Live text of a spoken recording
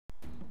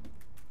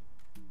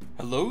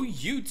Hello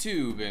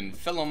YouTube and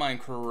fellow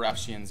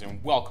Minecraftians,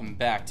 and welcome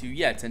back to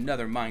yet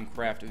another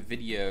Minecraft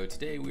video.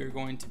 Today we are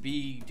going to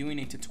be doing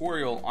a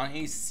tutorial on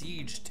a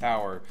siege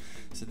tower.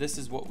 So this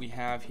is what we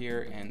have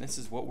here and this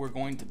is what we're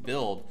going to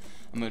build.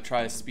 I'm going to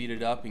try to speed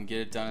it up and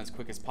get it done as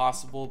quick as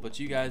possible, but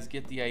you guys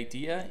get the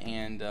idea,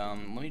 and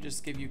let me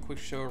just give you a quick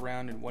show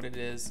around and what it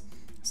is.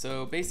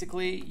 So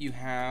basically you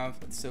have,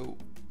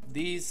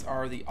 these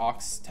are the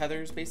ox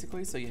tethers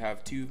basically, so you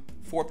have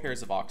four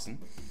pairs of oxen.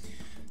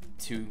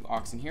 2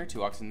 oxen here,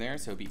 2 oxen there,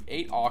 so it'd be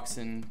 8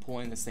 oxen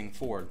pulling this thing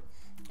forward.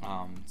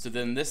 So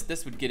then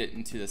this would get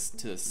it to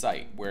the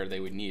site where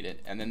they would need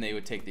it, and then they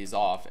would take these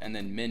off, and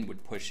then men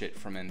would push it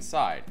from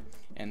inside,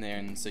 and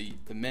then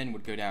the men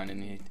would go down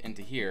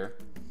into here,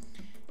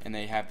 and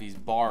they have these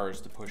bars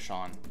to push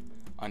on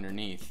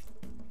underneath,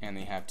 and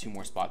they have 2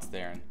 more spots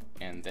there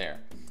and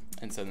there.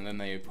 And so then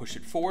they push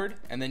it forward,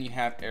 and then you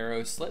have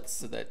arrow slits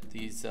so that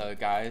these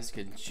guys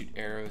could shoot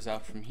arrows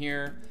out from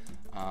here.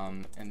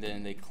 And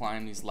then they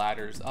climb these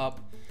ladders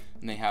up,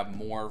 and they have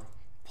more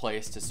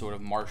place to sort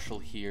of marshal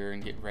here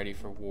and get ready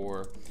for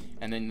war.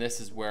 And then this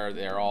is where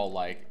they're all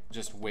like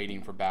just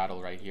waiting for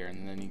battle right here.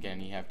 And then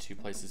again you have 2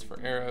 places for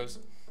arrows,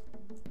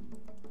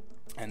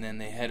 and then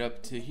they head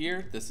up to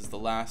here. This is the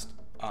last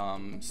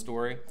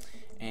story,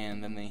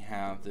 and then they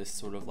have this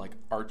sort of like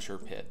archer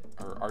pit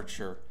or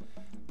archer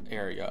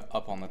area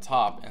up on the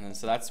top, and then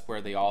so that's where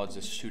they all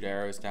just shoot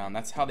arrows down.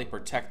 That's how they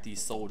protect these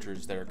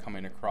soldiers that are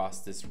coming across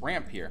this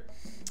ramp here.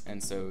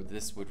 And so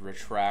this would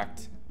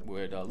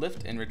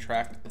lift and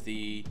retract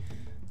the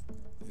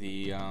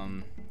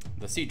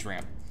siege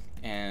ramp.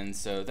 And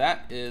so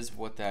that is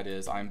what that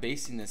is. I'm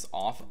basing this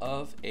off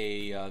of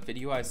a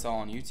video I saw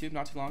on YouTube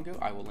not too long ago.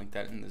 I will link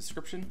that in the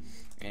description,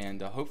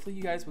 and hopefully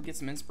you guys will get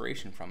some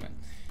inspiration from it.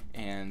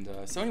 And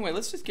so anyway,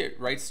 let's just get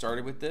right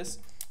started with this.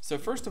 So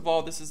first of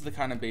all, this is the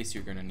kind of base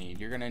you're going to need.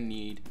 You're going to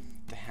need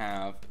to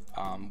have,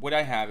 what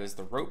I have is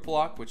the rope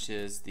block, which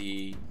is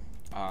the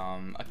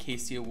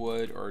acacia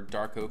wood or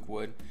dark oak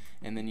wood,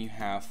 and then you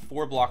have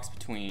 4 blocks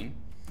between,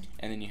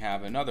 and then you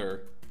have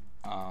another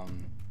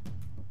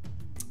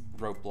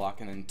rope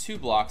block, and then 2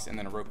 blocks, and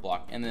then a rope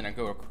block, and then I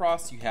go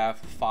across, you have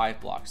 5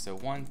 blocks. So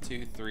 1,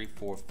 2, 3,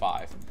 4,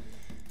 5.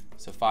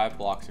 So 5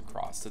 blocks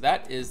across. So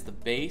that is the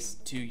base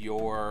to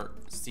your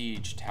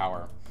siege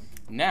tower.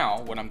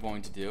 Now what I'm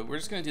going to do, we're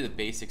just going to do the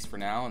basics for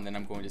now, and then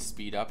I'm going to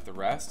speed up the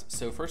rest.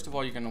 So first of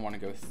all, you're going to want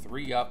to go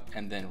 3 up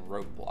and then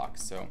rope block.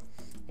 So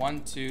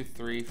 1, 2,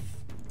 3,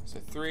 so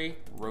 3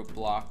 rope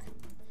block,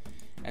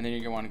 and then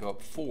you're going to want to go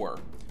up 4.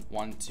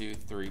 1, 2,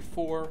 3,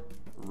 4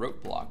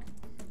 rope block,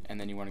 and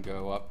then you want to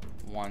go up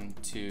 1,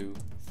 2,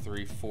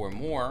 3, 4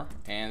 more,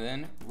 and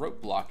then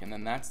rope block, and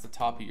then that's the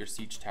top of your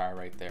siege tower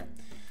right there.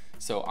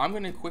 So I'm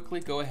going to quickly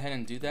go ahead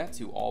and do that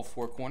to all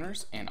 4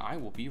 corners, and I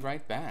will be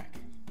right back.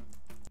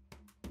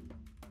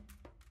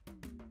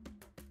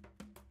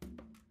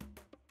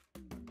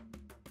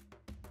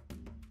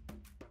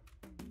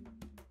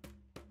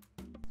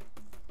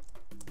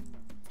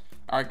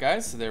 Alright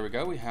guys, so there we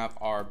go. We have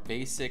our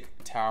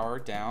basic tower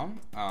down,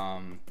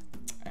 and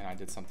I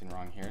did something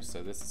wrong here,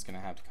 so this is going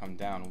to have to come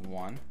down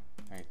 1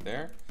 right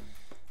there.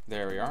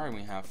 There we are, and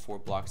we have 4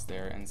 blocks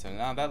there, and so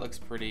now that looks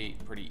pretty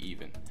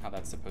even, how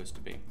that's supposed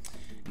to be.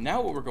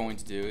 Now what we're going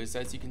to do is,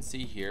 as you can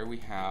see here, we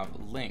have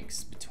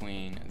links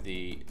between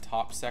the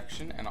top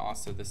section and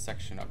also this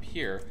section up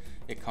here.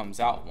 It comes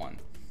out 1.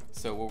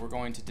 So what we're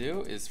going to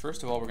do is,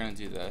 first of all, we're going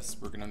to do this.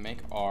 We're going to make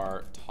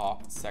our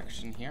top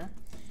section here,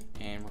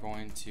 and we're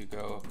going to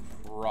go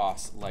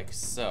across like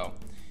so.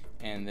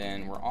 And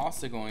then we're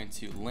also going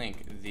to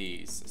link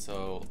these.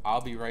 So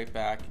I'll be right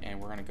back, and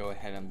we're going to go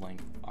ahead and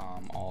link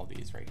all of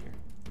these right here.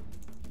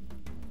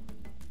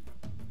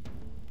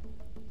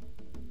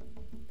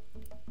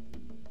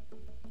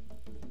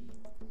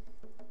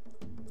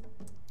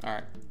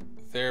 Alright,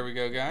 there we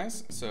go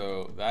guys.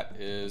 So that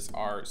is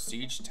our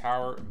siege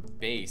tower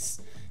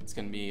base. It's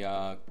going to be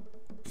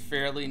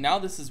now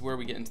this is where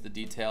we get into the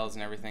details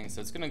and everything, so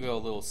it's gonna go a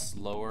little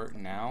slower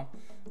now,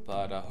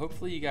 but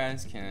hopefully you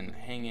guys can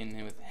hang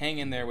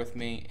in there with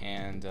me,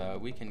 and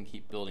we can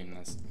keep building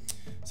this.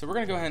 So we're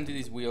gonna go ahead and do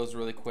these wheels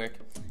really quick.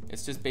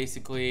 It's just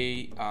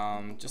basically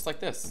just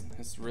like this.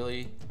 It's a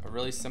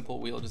really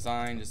simple wheel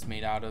design, just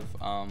made out of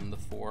the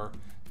 4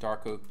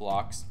 dark oak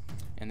blocks,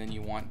 and then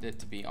you want it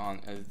to be on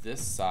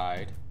this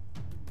side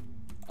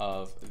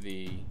of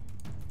the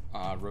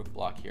rope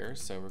block here.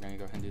 So we're gonna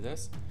go ahead and do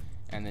this.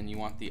 And then you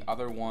want the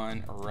other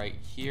one right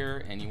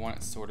here, and you want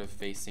it sort of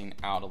facing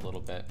out a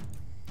little bit.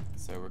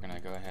 So we're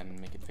gonna go ahead and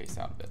make it face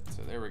out a bit.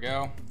 So there we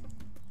go.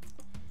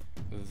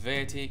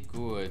 Very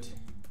good.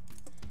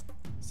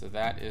 So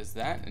that is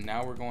that, and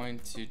now we're going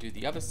to do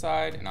the other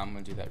side, and I'm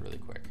gonna do that really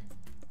quick.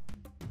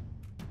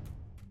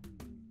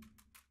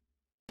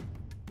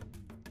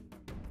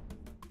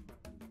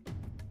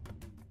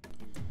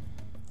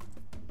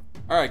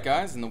 Alright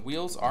guys, and the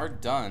wheels are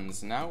done.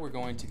 So now we're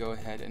going to go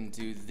ahead and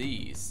do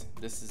these.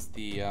 This is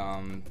the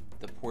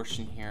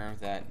portion here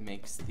that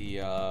makes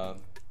that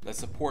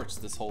supports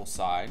this whole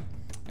side.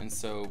 And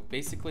so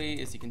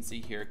basically, as you can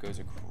see here, it goes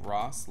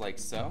across like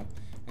so.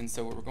 And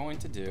so what we're going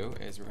to do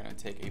is we're going to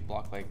take a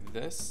block like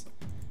this,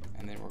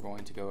 and then we're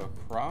going to go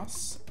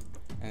across,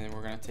 and then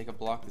we're going to take a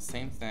block the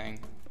same thing.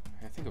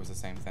 I think it was the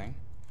same thing.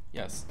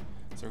 Yes.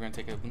 So we're going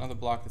to take another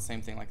block the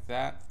same thing like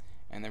that,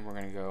 and then we're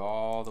going to go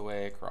all the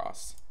way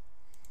across.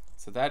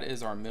 So that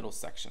is our middle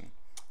section.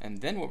 And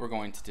then what we're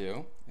going to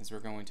do is we're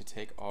going to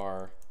take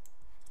our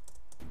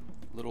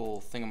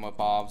little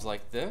thingamabobs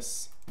like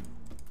this,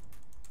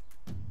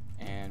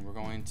 and we're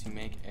going to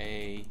make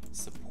a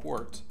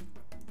support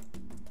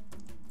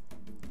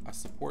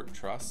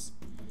truss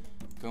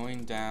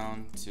going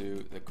down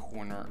to the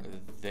corner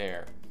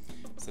there.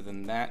 So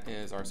then that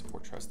is our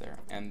support truss there.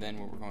 And then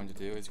what we're going to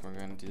do is we're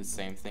going to do the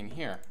same thing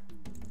here.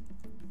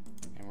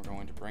 And we're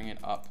going to bring it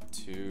up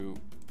to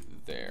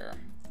there.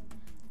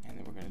 And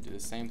then we're going to do the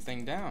same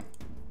thing down.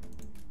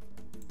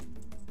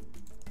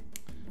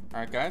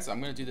 Alright guys, I'm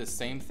going to do the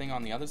same thing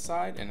on the other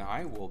side, and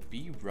I will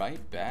be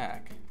right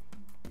back.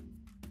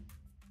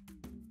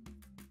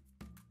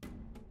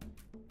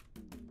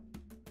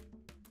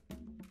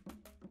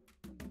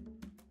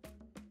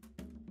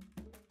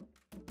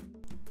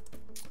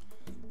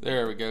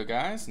 There we go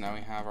guys, now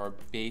we have our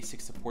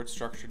basic support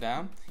structure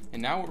down.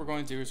 And now what we're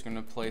going to do is we're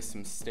going to place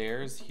some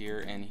stairs here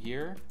and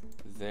here,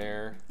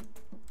 there,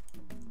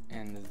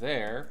 and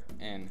there,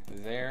 and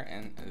there,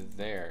 and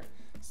there.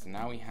 So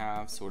now we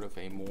have sort of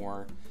a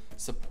more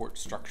support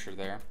structure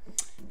there.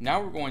 Now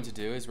what we're going to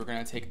do is we're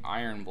going to take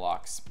iron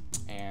blocks,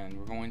 and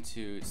we're going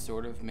to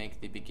sort of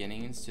make the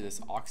beginnings to this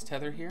ox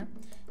tether here.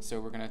 So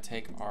we're going to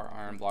take our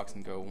iron blocks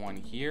and go one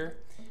here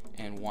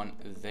and one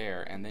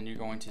there, and then you're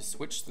going to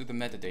switch through the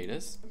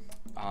metadatas.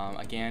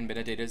 Again,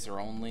 metadatas are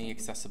only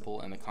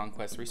accessible in the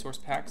Conquest resource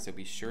pack, so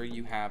be sure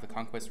you have the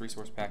Conquest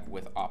resource pack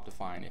with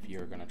Optifine if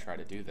you're going to try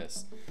to do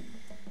this.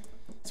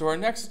 So our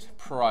next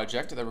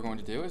project that we're going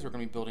to do is we're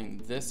going to be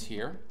building this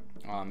here.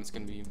 It's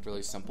going to be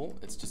really simple.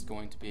 It's just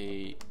going to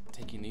be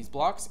taking these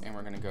blocks, and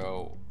we're going to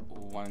go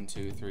 1,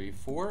 2, 3,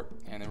 4,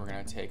 and then we're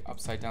going to take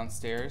upside down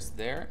stairs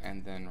there,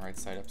 and then right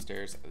side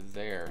upstairs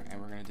there, and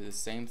we're going to do the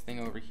same thing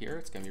over here.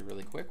 It's going to be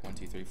really quick. 1,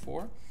 2, 3,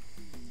 4,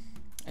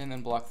 and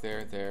then block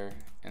there, there,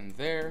 and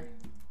there,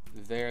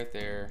 there,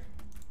 there,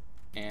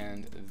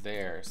 and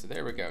there. So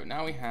there we go.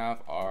 Now we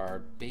have our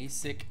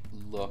basic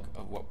look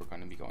of what we're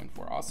going to be going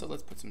for. Also,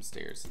 let's put some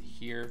stairs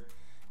here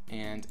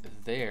and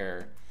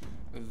there.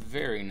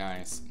 Very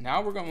nice.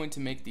 Now we're going to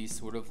make these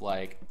sort of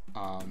like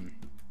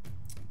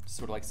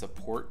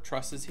support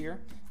trusses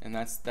here, and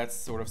that's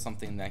sort of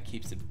something that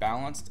keeps it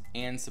balanced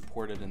and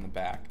supported in the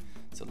back.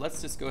 So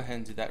let's just go ahead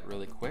and do that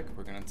really quick.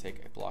 We're going to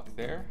take a block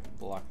there,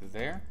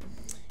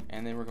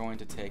 and then we're going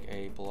to take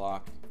a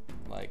block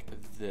like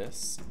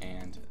this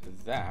and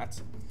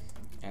that,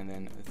 and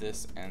then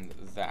this and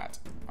that.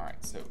 All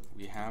right, so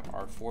we have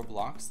our 4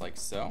 blocks like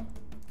so.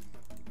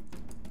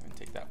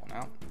 Take that one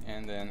out,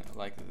 and then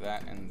like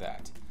that and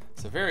that.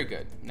 So very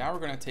good. Now we're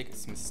going to take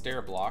some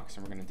stair blocks,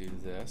 and we're going to do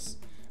this.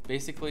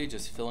 Basically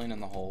just filling in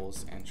the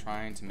holes and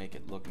trying to make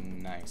it look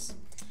nice.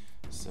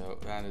 So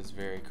that is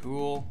very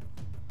cool.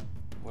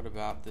 What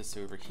about this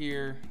over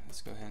here?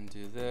 Let's go ahead and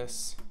do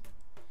this.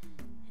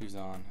 Who's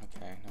on?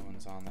 Okay, no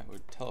one's on. That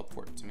would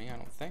teleport to me, I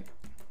don't think.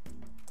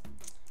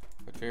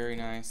 But very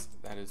nice.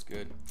 That is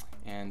good.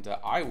 And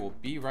I will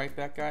be right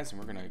back, guys, and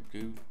we're going to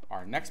do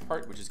our next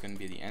part, which is going to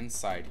be the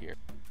inside here.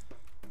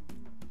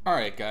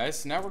 Alright guys,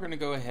 so now we're going to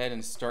go ahead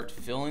and start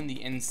filling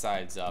the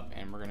insides up,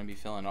 and we're going to be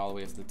filling all the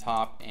way to the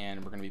top,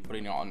 and we're going to be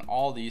putting on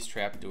all these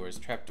trapdoors.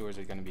 Trapdoors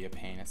are going to be a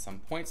pain at some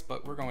points,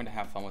 but we're going to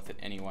have fun with it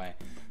anyway.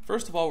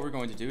 First of all, what we're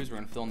going to do is we're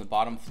going to fill in the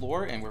bottom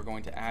floor, and we're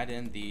going to add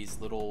in these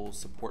little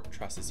support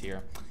trusses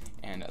here,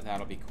 and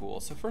that'll be cool.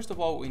 So first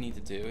of all, what we need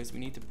to do is we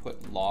need to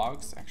put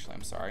logs. Actually,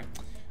 I'm sorry.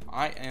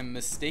 I am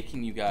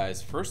mistaking you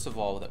guys. First of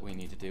all, what we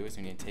need to do is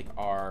we need to take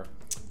our,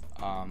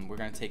 we're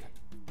going to take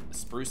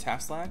spruce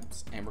half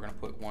slabs, and we're going to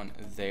put one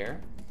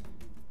there,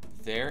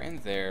 there, and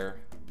there,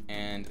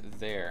 and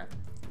there,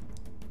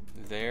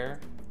 there,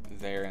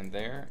 there, and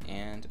there,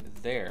 and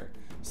there.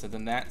 So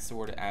then that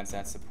sort of adds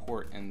that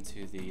support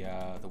into the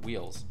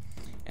wheels.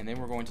 And then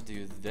we're going to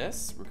do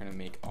this. We're going to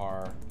make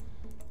our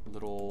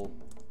little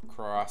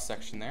cross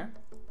section there,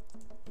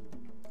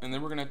 and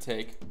then we're going to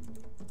take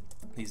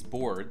these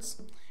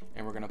boards,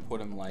 and we're going to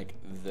put them like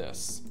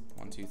this.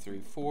 1, 2, 3,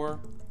 4,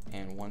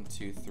 and 1,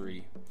 2,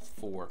 3,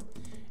 4.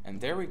 And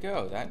there we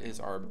go. That is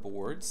our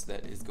boards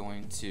that is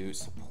going to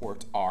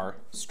support our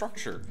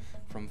structure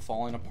from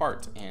falling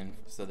apart, and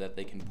so that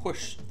they can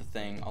push the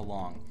thing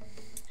along.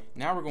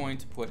 Now we're going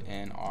to put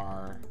in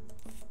our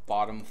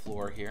bottom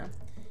floor here,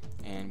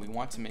 and we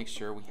want to make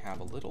sure we have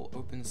a little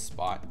open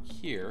spot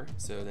here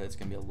so that it's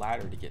going to be a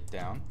ladder to get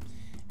down.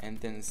 And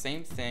then the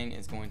same thing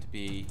is going to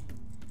be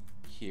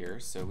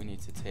here, so we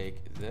need to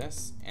take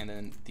this, and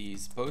then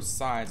these both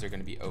sides are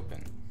going to be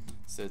open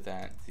so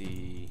that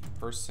the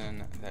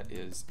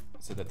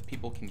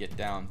people can get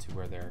down to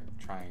where they're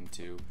trying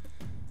to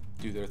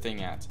do their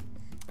thing at.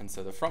 And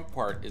so the front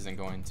part isn't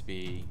going to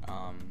be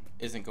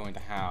isn't going to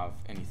have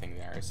anything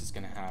there. It's just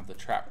going to have the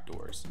trap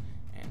doors,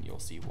 and you'll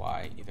see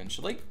why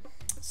eventually.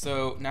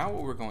 So now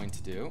what we're going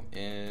to do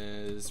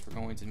is we're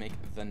going to make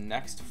the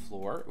next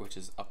floor, which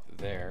is up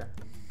there,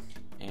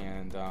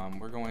 and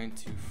we're going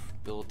to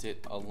build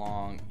it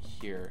along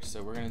here.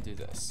 So we're going to do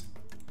this.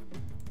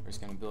 We're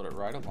just going to build it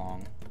right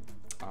along.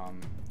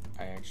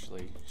 I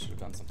actually should have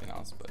done something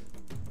else, but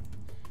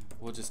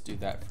we'll just do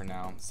that for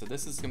now. So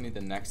this is going to be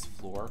the next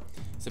floor.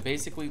 So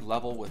basically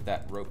level with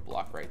that rope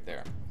block right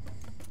there.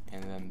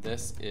 And then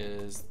this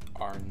is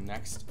our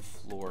next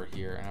floor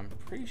here, and I'm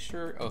pretty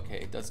sure, okay,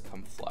 it does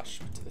come flush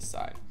to the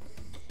side.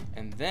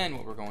 And then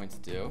what we're going to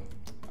do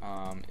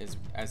is,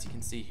 as you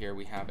can see here,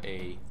 we have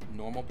a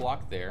normal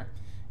block there,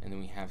 and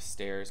then we have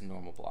stairs,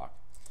 normal block.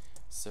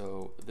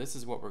 So this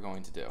is what we're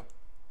going to do.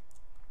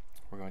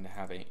 We're going to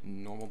have a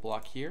normal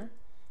block here,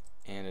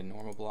 and a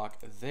normal block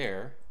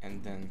there,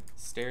 and then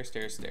stair,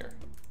 stair, stair,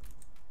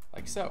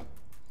 like so.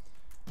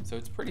 So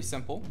it's pretty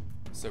simple.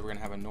 So we're going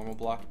to have a normal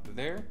block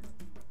there,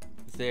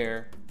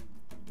 there,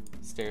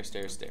 stair,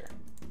 stair, stair,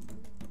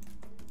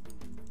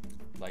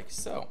 like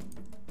so.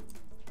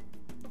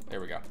 There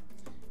we go.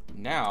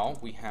 Now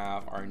we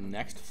have our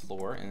next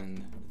floor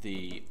in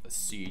the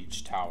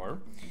siege tower,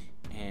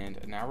 and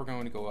now we're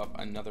going to go up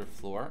another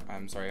floor.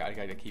 I'm sorry, I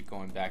gotta keep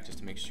going back just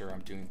to make sure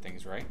I'm doing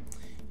things right.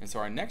 And so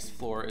our next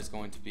floor is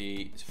going to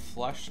be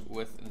flush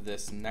with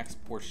this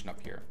next portion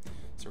up here.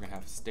 So we're gonna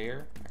have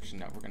stair, actually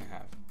no, we're gonna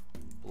have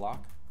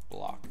block,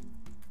 block,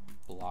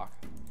 block,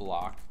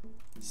 block,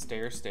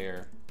 stair,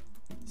 stair,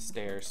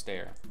 stair,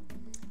 stair.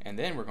 And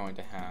then we're going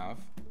to have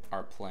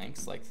our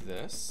planks like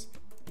this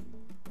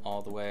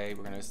all the way.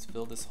 We're going to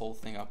fill this whole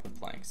thing up with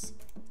planks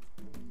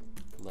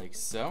like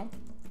so.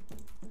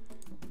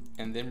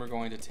 And then we're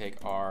going to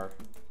take our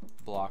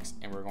blocks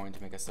and we're going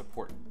to make a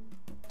support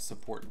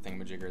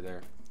thingamajigger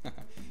there.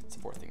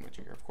 Support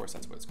thingamajigger, of course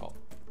that's what it's called.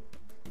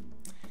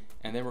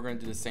 And then we're going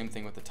to do the same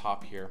thing with the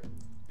top here.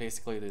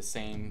 Basically the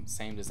same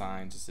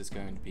design, just is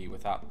going to be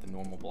without the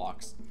normal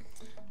blocks.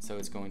 So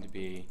it's going to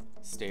be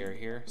stair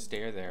here,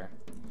 stair there,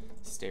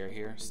 stair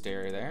here,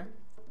 stair there.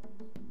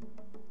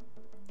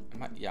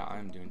 Yeah,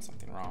 I'm doing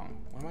something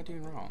wrong. What am I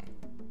doing wrong?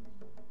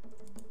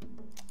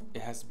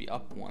 It has to be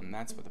up one.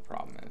 That's what the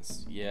problem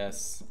is.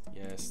 Yes,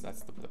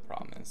 that's what the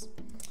problem is.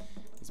 It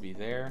needs to be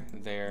there,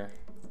 there,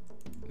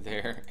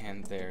 there,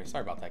 and there.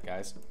 Sorry about that,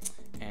 guys.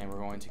 And we're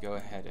going to go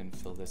ahead and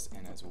fill this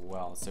in as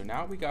well. So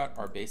now we got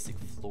our basic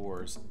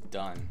floors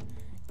done.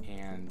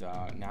 And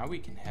now we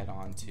can head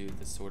on to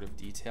the sort of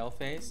detail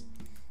phase.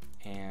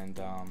 And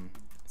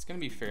it's going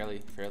to be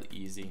fairly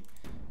easy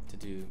to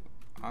do.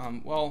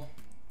 Well,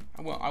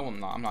 I'm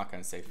not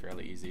going to say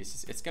fairly easy.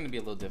 It's going to be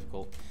a little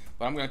difficult,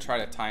 but I'm going to try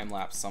to time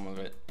lapse some of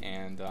it,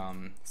 and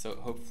so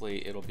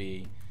hopefully it'll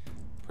be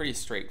pretty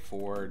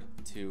straightforward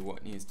to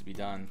what needs to be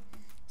done.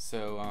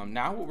 So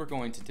now what we're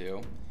going to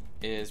do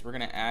is we're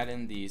going to add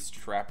in these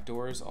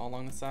trapdoors all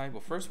along the side.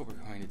 Well, first what we're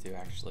going to do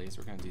actually is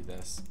we're going to do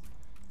this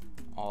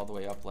all the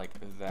way up like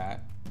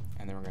that,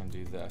 and then we're going to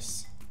do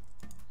this.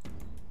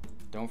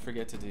 Don't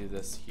forget to do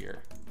this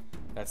here.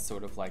 That's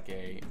sort of like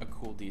a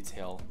cool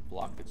detail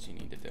block that you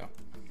need to do.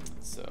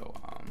 So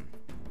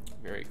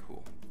very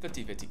cool,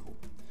 50-50 cool.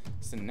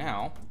 So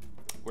now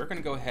we're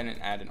gonna go ahead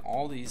and add in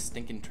all these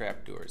stinking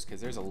trapdoors,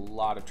 because there's a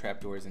lot of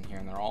trapdoors in here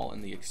and they're all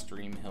in the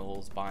extreme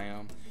hills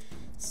biome.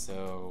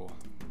 So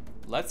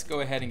let's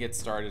go ahead and get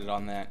started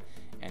on that,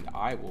 and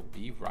I will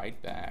be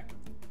right back.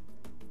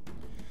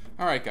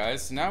 Alright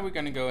guys, so now we're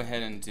going to go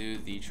ahead and do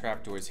the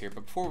trapdoors here,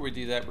 but before we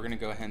do that, we're going to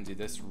go ahead and do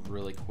this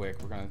really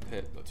quick. We're going to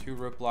put 2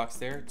 rope blocks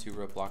there, 2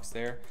 rope blocks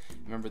there.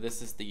 Remember,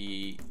 this is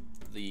the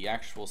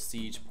actual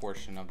siege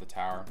portion of the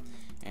tower,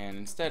 and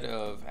instead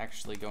of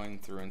actually going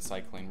through and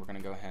cycling, we're going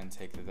to go ahead and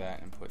take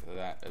that and put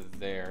that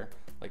there,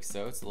 like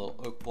so. It's a little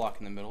oak block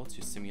in the middle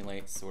to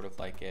simulate sort of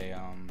like a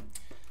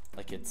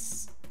like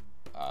it's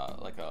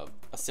like a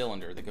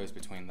cylinder that goes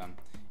between them.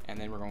 And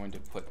then we're going to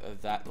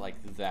put that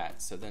like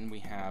that. So then we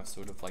have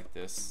sort of like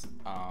this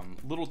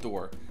little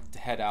door to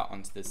head out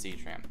onto the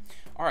siege ramp.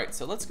 All right,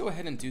 so let's go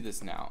ahead and do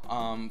this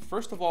now.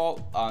 First of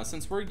all,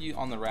 since we're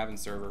on the Raven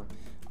server,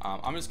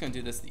 I'm just going to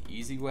do this the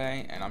easy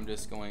way, and I'm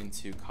just going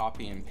to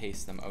copy and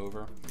paste them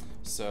over.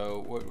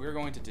 So what we're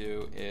going to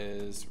do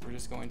is we're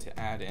just going to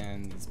add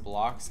in these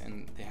blocks,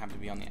 and they have to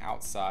be on the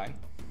outside.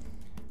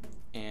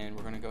 And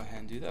we're going to go ahead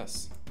and do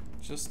this,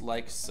 just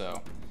like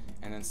so.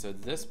 And then so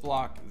this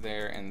block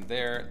there and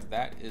there,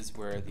 that is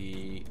where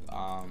the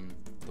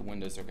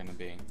windows are going to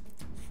be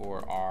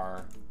for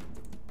our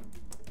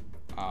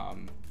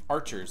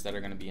archers that are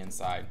going to be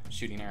inside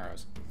shooting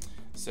arrows.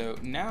 So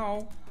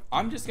now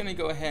I'm just going to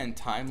go ahead and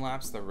time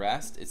lapse the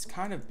rest. It's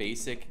kind of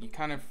basic. You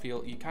kind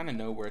of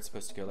know where it's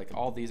supposed to go. Like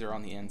all these are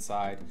on the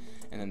inside,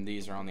 and then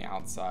these are on the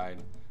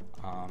outside.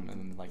 And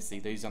then like see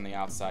these on the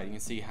outside, you can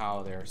see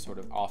how they're sort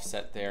of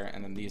offset there,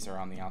 and then these are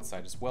on the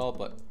outside as well,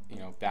 but you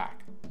know,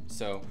 back.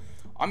 So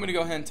I'm gonna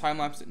go ahead and time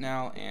lapse it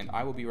now, and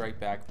I will be right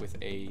back with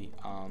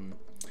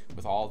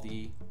with all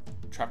the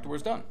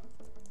trapdoors done.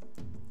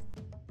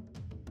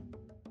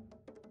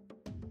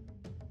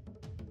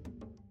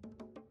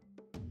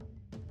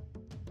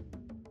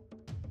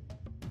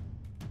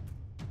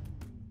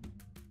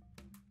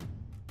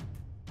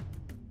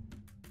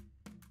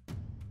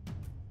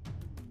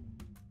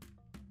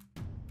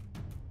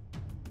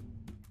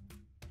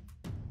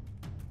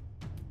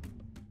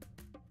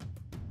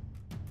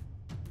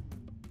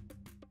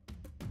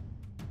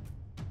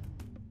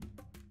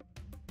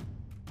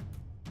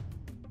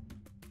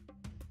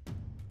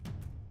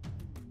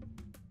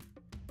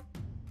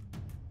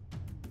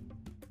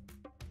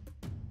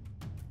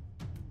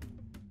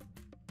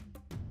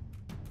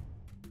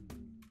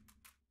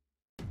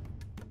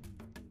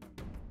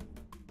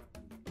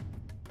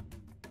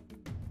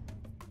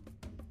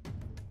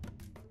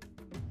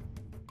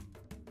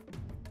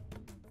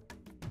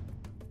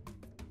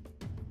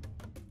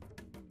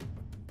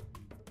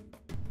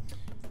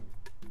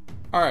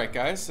 Alright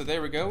guys, so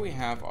there we go. We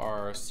have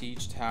our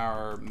siege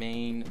tower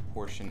main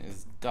portion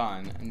is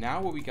done.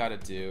 Now what we got to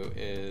do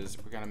is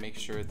we're going to make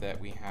sure that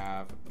we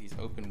have these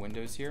open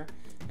windows here,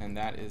 and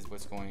that is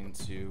what's going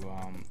to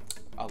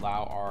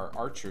allow our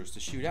archers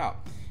to shoot out.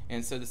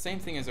 And so the same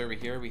thing as over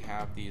here, we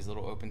have these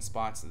little open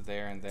spots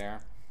there and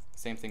there.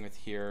 Same thing with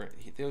here.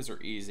 Those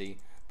are easy,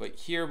 but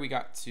here we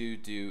got to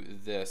do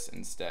this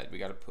instead. We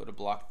got to put a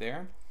block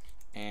there,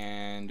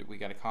 and we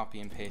got to copy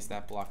and paste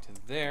that block to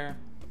there.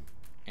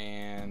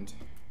 And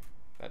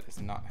that is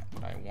not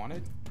what I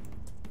wanted.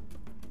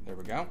 There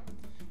we go.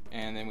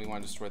 And then we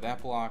want to destroy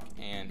that block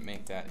and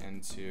make that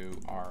into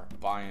our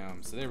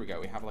biome. So there we go.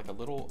 We have like a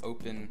little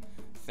open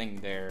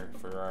thing there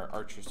for our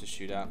archers to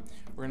shoot out.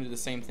 We're going to do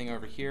the same thing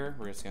over here.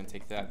 We're just going to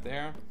take that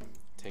there,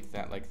 take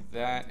that like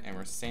that, and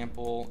we're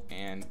sample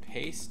and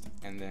paste,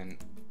 and then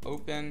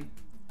open,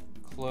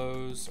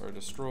 close, or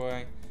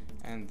destroy,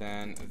 and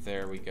then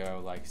there we go,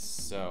 like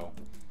so.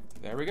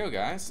 There we go,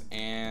 guys,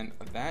 and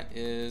that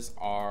is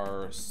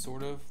our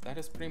that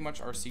is pretty much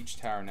our siege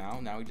tower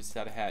now. Now we just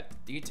gotta add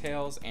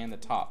details and the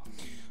top.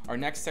 Our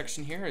next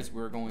section here is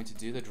we're going to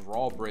do the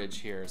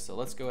drawbridge here. So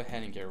let's go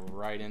ahead and get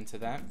right into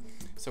that.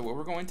 So what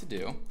we're going to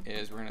do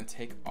is we're gonna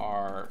take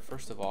our,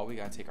 first of all, we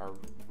gotta take our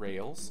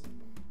rails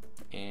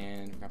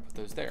and we're gonna put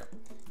those there.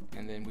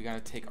 And then we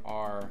gotta take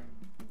our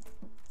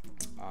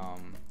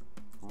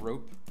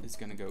rope is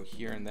gonna go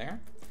here and there.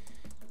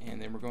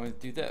 And then we're going to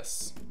do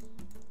this,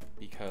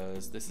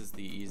 because this is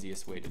the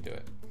easiest way to do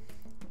it.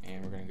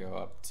 And we're gonna go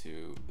up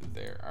to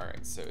there. All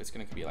right, so it's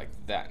gonna be like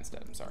that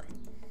instead, I'm sorry.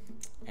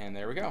 And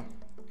there we go.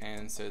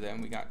 And so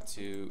then we got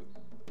to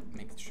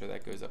make sure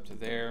that goes up to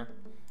there.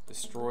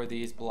 Destroy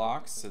these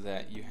blocks so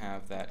that you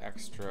have that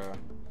extra,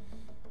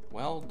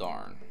 well,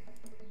 darn.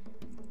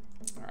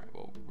 All right,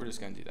 well, we're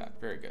just gonna do that,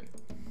 very good.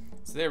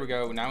 So there we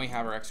go, now we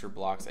have our extra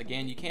blocks.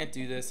 Again, you can't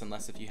do this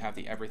unless if you have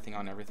the everything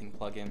on everything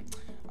plugin.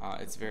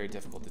 It's very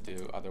difficult to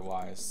do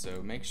otherwise,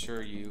 so make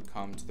sure you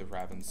come to the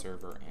Raven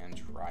server and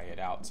try it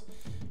out,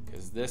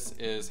 because this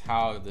is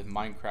how the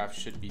Minecraft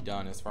should be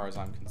done as far as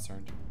I'm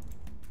concerned.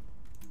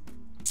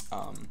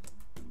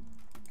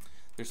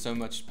 There's so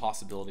much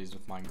possibilities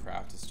with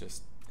Minecraft. It's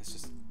just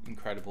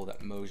incredible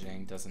that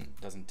Mojang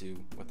doesn't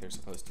do what they're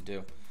supposed to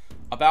do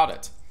about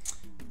it.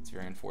 It's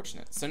very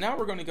unfortunate. So now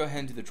we're going to go ahead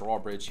and do the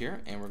drawbridge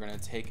here, and we're going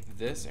to take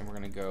this and we're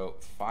going to go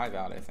 5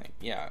 out, I think.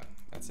 Yeah,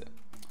 that's it.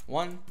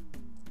 1,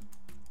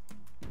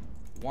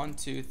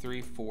 2,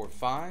 3, 4,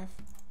 5.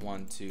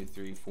 1, 2,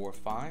 3, 4,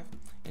 5.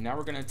 And now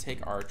we're going to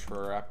take our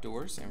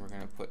trapdoors and we're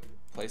going to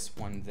place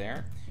one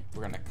there.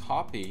 We're going to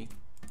copy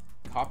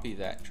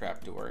that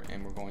trapdoor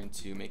and we're going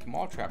to make them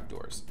all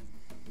trapdoors.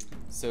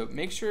 So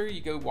make sure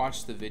you go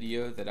watch the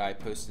video that I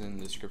posted in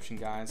the description,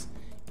 guys.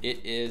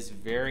 It is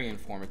very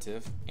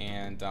informative,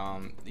 and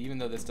even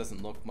though this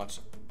doesn't look much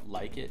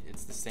like it,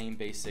 it's the same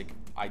basic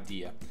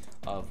idea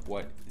of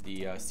what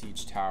the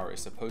siege tower is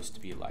supposed to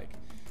be like.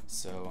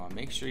 So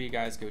make sure you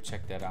guys go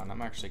check that out. And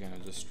I'm actually going to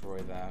destroy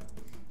that,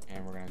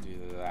 and we're going to do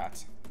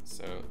that.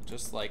 So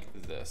just like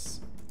this.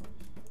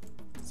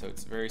 So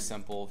it's very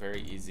simple,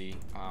 very easy.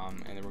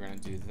 And then we're going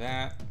to do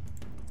that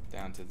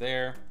down to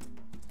there,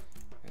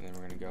 and then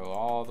we're going to go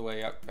all the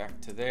way up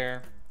back to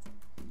there.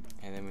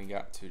 And then we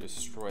got to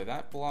destroy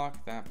that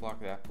block, that block,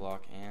 that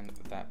block, and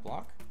that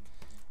block.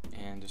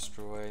 And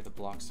destroy the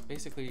blocks.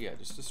 Basically, yeah,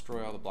 just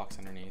destroy all the blocks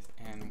underneath.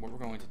 And what we're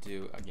going to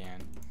do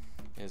again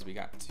is we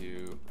got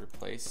to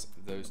replace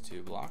those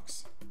 2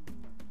 blocks.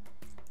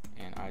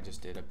 And I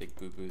just did a big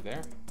boo-boo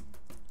there.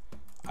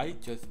 I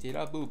just did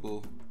a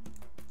boo-boo.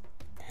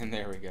 And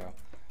there we go.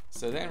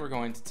 So then we're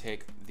going to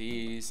take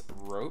these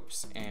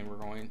ropes and we're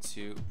going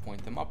to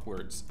point them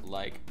upwards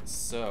like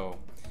so.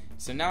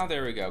 So now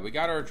there we go. We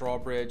got our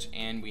drawbridge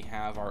and we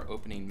have our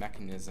opening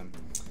mechanism.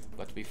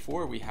 But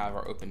before we have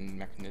our opening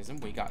mechanism,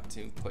 we got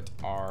to put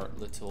our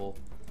little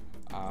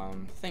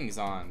things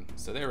on.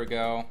 So there we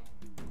go.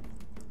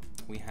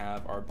 We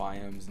have our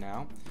biomes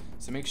now.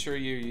 So make sure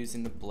you're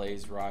using the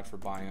blaze rod for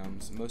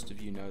biomes. Most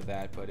of you know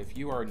that, but if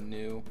you are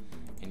new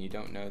and you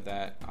don't know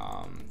that,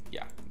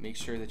 yeah, make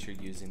sure that you're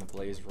using the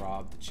blaze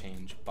rod to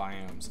change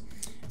biomes.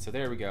 So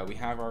there we go. We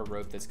have our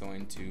rope that's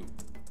going to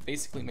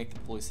basically make the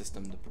pulley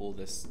system to pull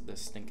this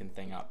stinking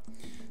thing up.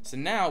 So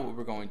now what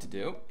we're going to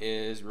do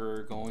is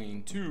we're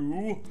going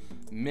to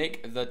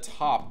make the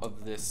top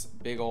of this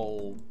big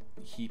old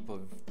heap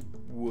of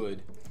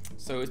wood.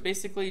 So it's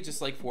basically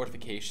just like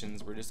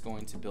fortifications. We're just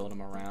going to build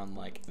them around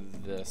like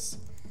this,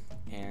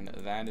 and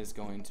that is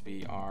going to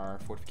be our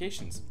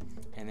fortifications.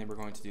 And then we're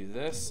going to do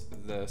this,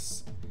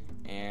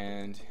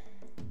 and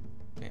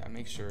yeah,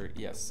 make sure,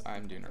 yes,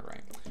 I'm doing it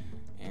right.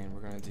 And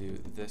we're going to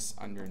do this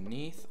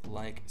underneath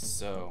like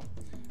so.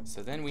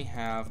 So then we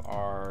have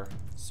our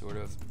sort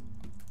of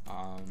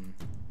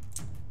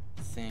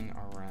thing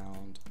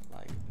around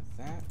like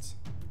that.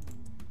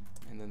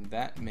 And then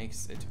that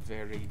makes it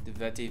very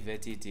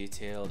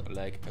detailed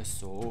like a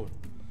sword.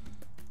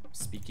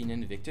 Speaking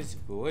in Victor's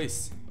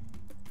voice.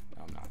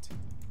 No, I'm not.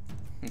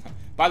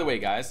 By the way,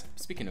 guys,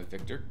 speaking of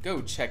Victor,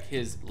 go check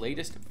his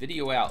latest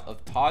video out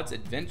of Todd's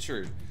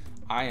Adventure.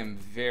 I am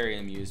very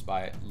amused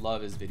by it.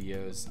 Love his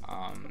videos.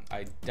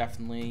 I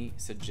definitely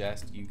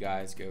suggest you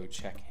guys go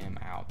check him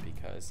out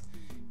because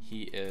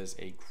he is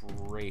a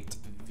great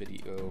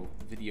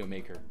video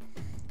maker,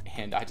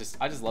 and I just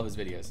love his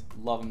videos.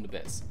 Love him to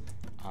bits.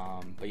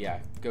 But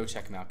yeah, go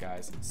check him out,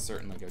 guys.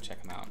 Certainly go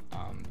check him out.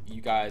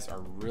 You guys are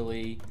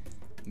really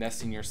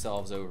messing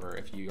yourselves over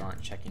if you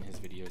aren't checking his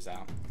videos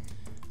out.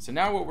 So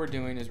now what we're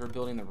doing is we're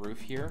building the roof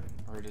here.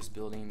 We're just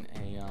building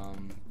a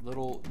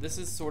little, this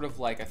is sort of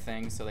like a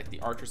thing so like the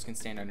archers can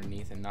stand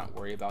underneath and not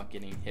worry about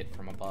getting hit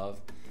from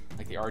above.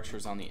 Like the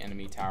archers on the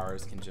enemy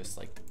towers can just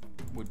like,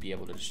 would be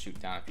able to just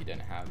shoot down if you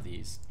didn't have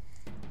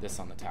this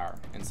on the tower.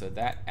 And so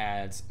that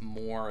adds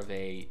more of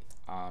a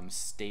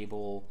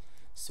stable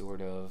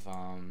sort of,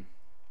 what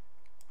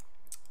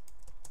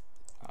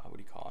do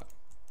you call it?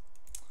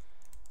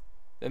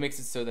 That makes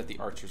it so that the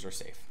archers are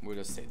safe. We'll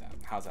just say that.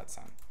 How's that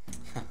sound?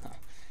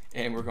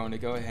 And we're going to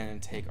go ahead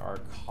and take our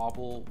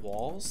cobble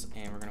walls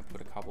and we're going to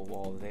put a cobble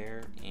wall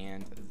there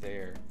and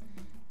there.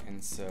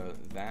 And so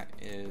that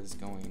is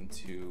going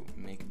to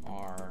make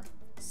our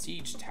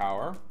siege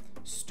tower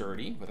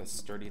sturdy with a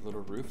sturdy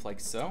little roof like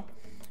so.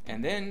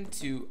 And then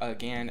to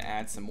again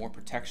add some more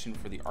protection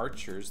for the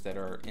archers that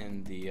are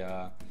in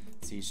the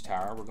siege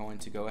tower, we're going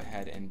to go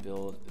ahead and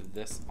build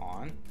this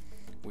on,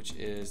 which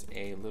is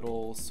a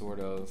little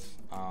sort of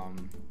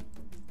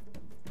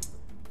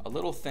a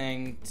little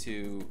thing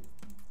to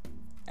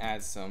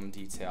add some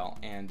detail.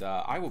 And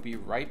I will be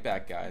right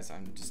back, guys.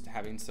 I'm just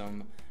having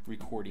some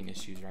recording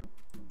issues right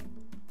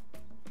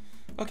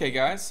now. Okay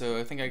guys, so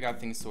I think I got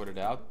things sorted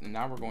out, and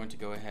now we're going to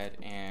go ahead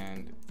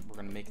and we're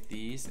going to make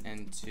these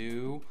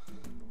into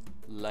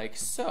like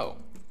so.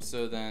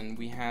 So then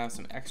we have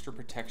some extra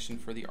protection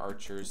for the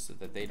archers so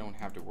that they don't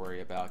have to worry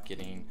about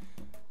getting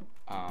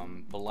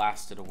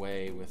blasted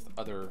away with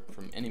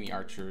from enemy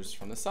archers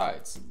from the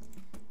sides.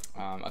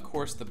 Of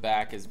course the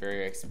back is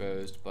very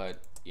exposed,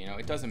 but you know,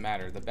 it doesn't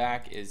matter. The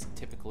back is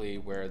typically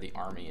where the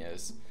army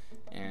is,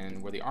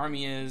 and where the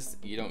army is,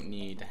 you don't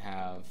need to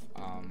have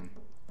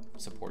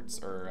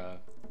supports or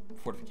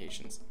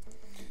fortifications.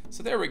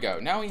 So there we go.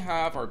 Now we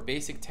have our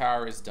basic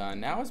tower is done.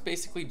 Now it's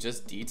basically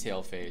just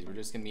detail phase. We're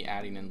just going to be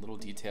adding in little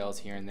details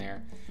here and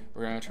there.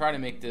 We're going to try to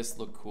make this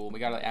look cool. We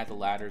got to add the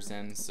ladders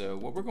in. So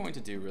what we're going to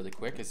do really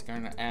quick is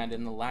going to add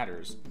in the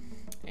ladders.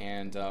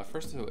 And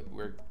first what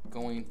we're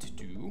going to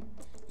do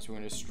is we're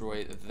going to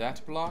destroy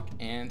that block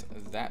and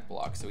that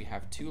block. So we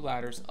have two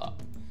ladders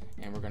up,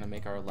 and we're going to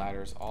make our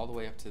ladders all the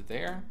way up to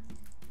there.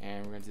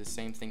 And we're going to do the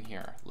same thing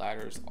here.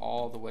 Ladders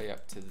all the way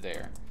up to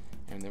there.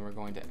 And then we're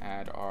going to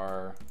add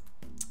our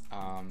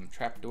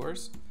trap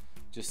doors,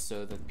 just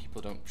so that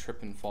people don't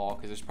trip and fall,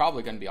 because there's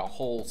probably going to be a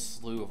whole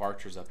slew of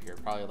archers up here,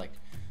 probably like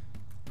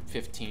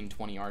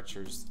 15-20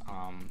 archers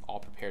all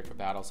prepared for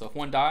battle. So if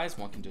one dies,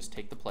 one can just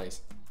take the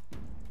place.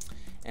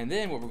 And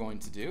then what we're going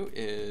to do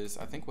is,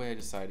 I think what I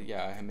decided,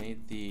 yeah, I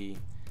made the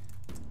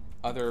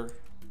other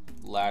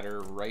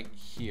ladder right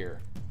here,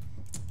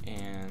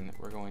 and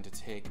we're going to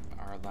take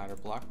our ladder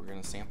block, we're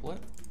going to sample it,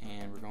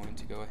 and we're going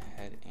to go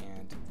ahead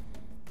and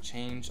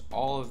change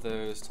all of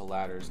those to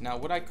ladders. Now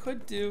what I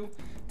could do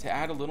to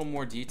add a little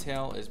more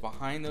detail is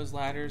behind those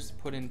ladders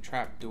put in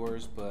trap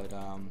doors, but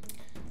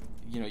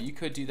you know, you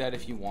could do that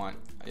if you want,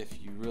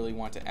 if you really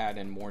want to add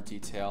in more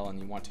detail and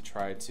you want to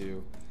try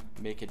to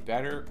make it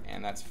better,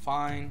 and that's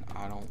fine.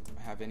 I don't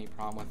have any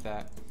problem with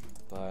that,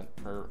 but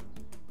for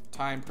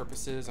time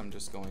purposes I'm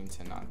just going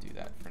to not do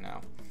that for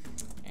now.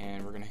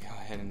 And we're gonna go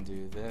ahead and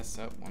do this.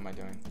 Oh, what am I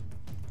doing?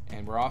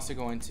 And we're also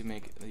going to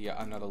make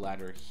another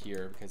ladder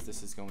here, because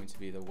this is going to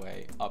be the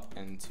way up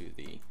into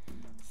the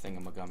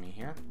thingamagummy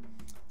here.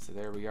 So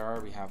there we are.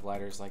 We have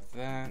ladders like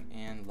that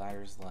and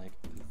ladders like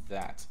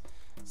that.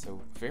 So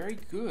very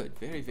good,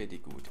 very, very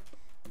good.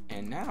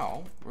 And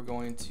now we're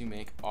going to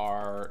make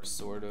our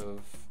sort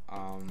of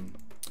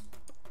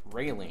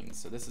railing.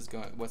 So this is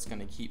what's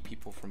going to keep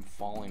people from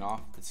falling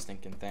off the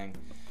stinking thing.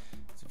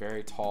 It's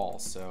very tall,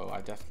 so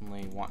I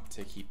definitely want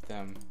to keep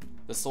them.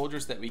 The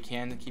soldiers that we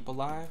can keep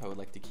alive, I would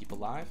like to keep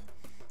alive.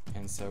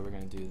 And so we're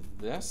going to do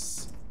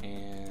this.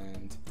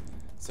 And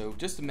so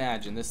just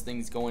imagine this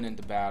thing's going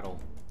into battle.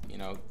 You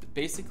know,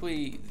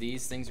 basically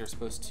these things are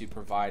supposed to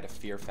provide a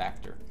fear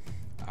factor,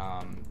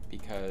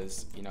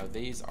 because you know,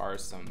 these are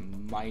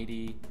some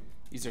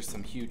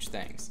huge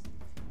things,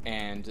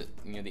 and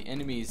you know, the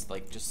enemy's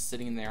like just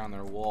sitting there on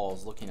their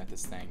walls looking at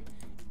this thing.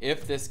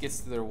 If this gets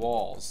to their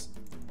walls,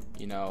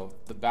 you know,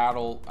 the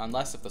battle,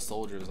 unless if the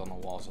soldiers on the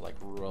walls are like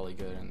really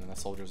good and then the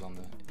soldiers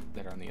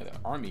that are on the other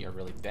army are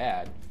really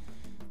bad,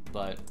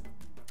 but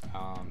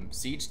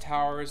siege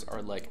towers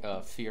are like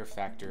a fear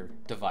factor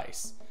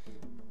device.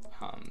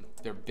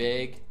 They're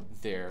big,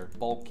 they're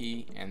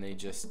bulky, and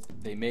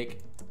they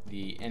make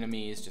the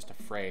enemies just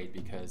afraid,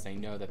 because they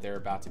know that they're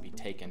about to be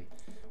taken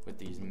with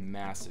these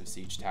massive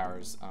siege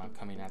towers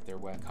coming their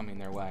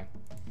way.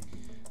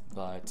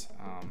 But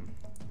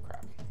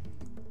crap.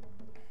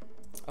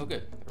 Oh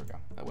good, there we go.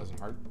 That wasn't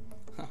hard.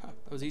 That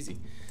was easy.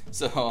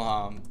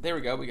 So there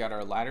we go. We got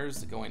our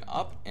ladders going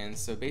up, and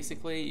so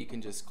basically you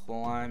can just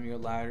climb your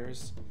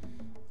ladders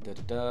da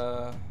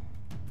da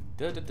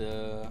da da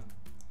da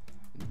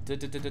da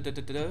da da da da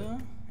da da,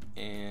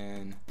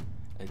 and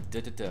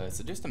da da da.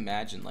 So just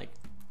imagine like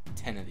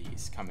 10 of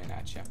these coming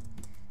at you.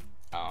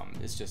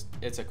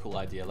 It's a cool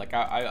idea. Like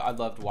I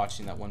loved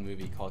watching that one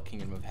movie called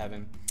Kingdom of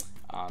Heaven.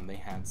 They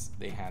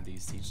had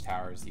these siege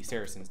towers, the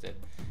Saracens did,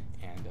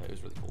 and it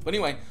was really cool. But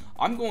anyway,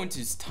 I'm going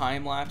to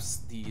time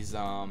lapse these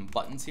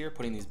buttons here,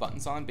 putting these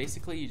buttons on.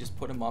 Basically, you just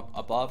put them up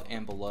above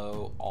and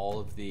below all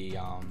of the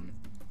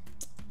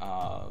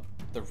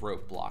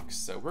rope blocks.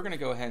 So we're gonna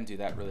go ahead and do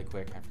that really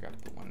quick. I forgot to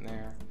put one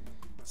there.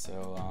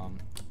 So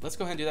let's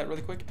go ahead and do that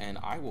really quick, and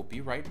I will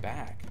be right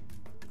back.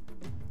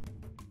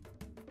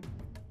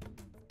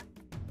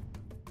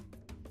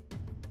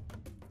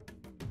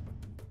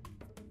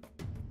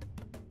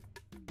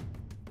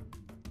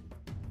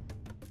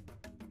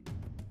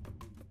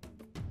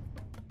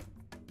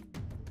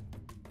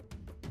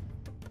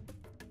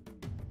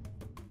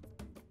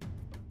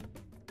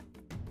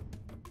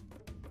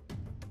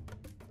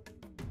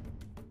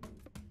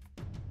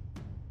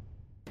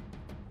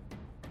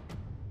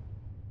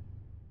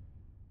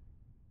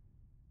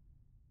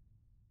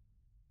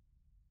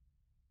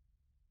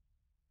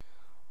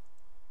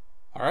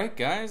 Alright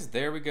guys,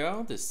 there we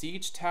go. The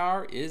siege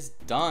tower is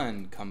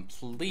done,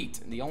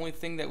 complete. The only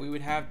thing that we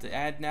would have to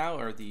add now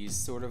are these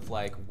sort of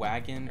like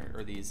wagon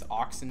or these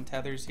oxen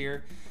tethers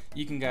here.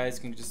 You guys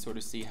can just sort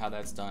of see how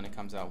that's done. It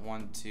comes out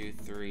 1, 2,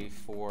 3,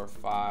 4,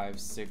 5,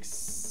 6,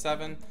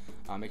 7.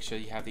 Make sure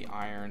you have the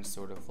iron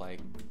sort of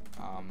like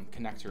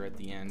connector at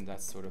the end.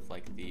 That's sort of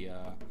like the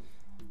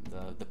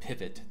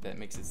pivot that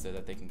makes it so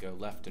that they can go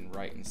left and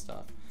right and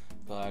stuff.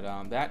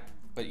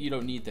 But you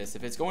don't need this.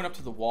 If it's going up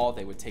to the wall,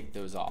 they would take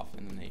those off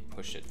and then they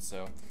push it.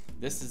 So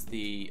this is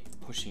the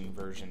pushing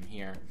version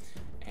here.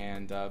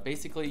 And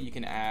basically you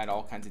can add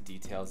all kinds of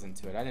details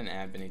into it. I didn't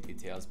add many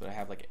details, but I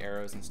have like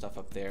arrows and stuff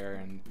up there,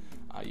 and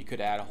you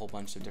could add a whole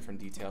bunch of different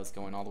details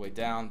going all the way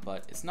down,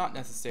 but it's not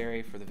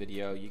necessary for the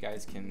video. You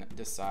guys can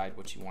decide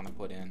what you want to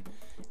put in,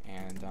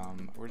 and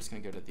we're just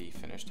gonna go to the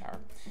finished tower.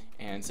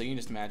 And so you can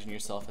just imagine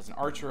yourself as an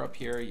archer up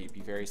here. You'd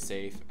be very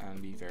safe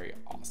and be very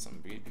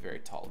awesome. You'd be very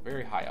tall,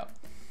 very high up.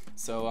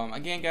 So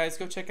again guys,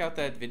 go check out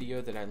that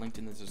video that I linked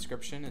in the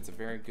description. It's a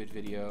very good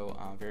video,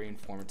 very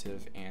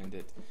informative, and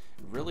it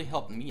really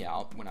helped me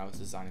out when I was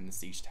designing the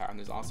siege tower. And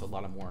there's also a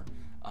lot of more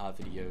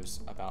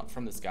videos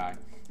from this guy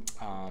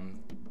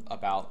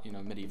about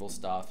medieval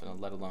stuff, and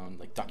let alone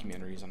like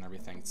documentaries on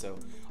everything. So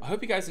I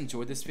hope you guys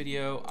enjoyed this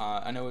video.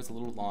 I know it's a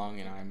little long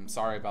and I'm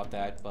sorry about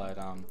that, but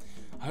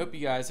I hope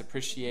you guys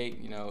appreciate,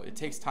 it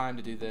takes time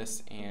to do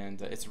this,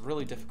 and it's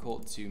really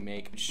difficult to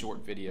make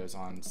short videos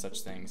on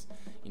such things.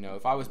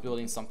 If I was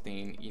building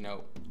something,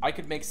 I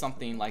could make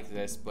something like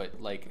this,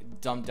 but like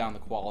dumb down the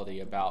quality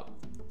about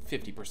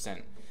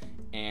 50%.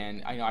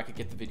 And I know I could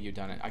get the video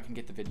done. I can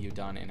get the video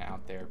done and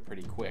out there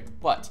pretty quick.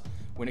 But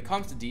when it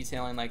comes to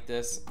detailing like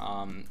this,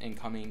 and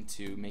coming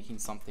to making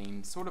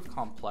something sort of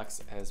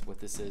complex as what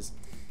this is,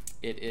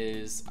 it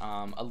is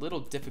a little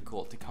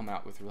difficult to come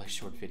out with really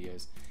short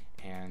videos.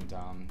 And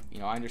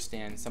I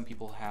understand some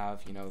people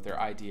have their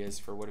ideas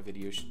for what a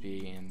video should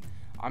be, and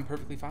I'm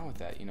perfectly fine with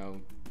that.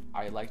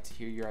 I like to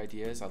hear your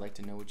ideas. I like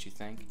to know what you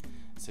think.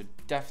 So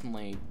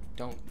definitely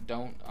don't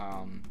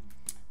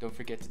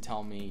forget to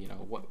tell me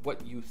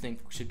what you think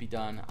should be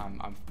done.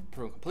 I'm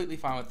completely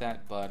fine with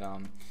that. But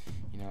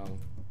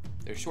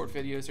there's short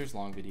videos, there's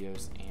long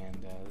videos, and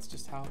that's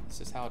just how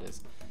it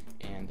is.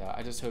 And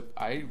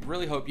I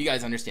really hope you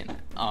guys understand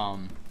that.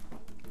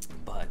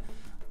 But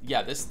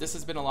yeah, this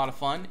has been a lot of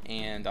fun,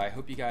 and I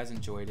hope you guys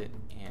enjoyed it.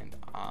 And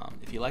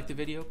if you liked the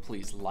video,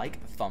 please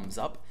like, thumbs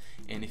up,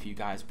 and if you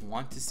guys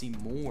want to see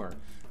more,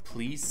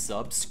 please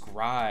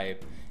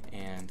subscribe.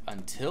 And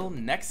until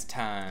next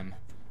time,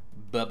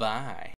 bye-bye.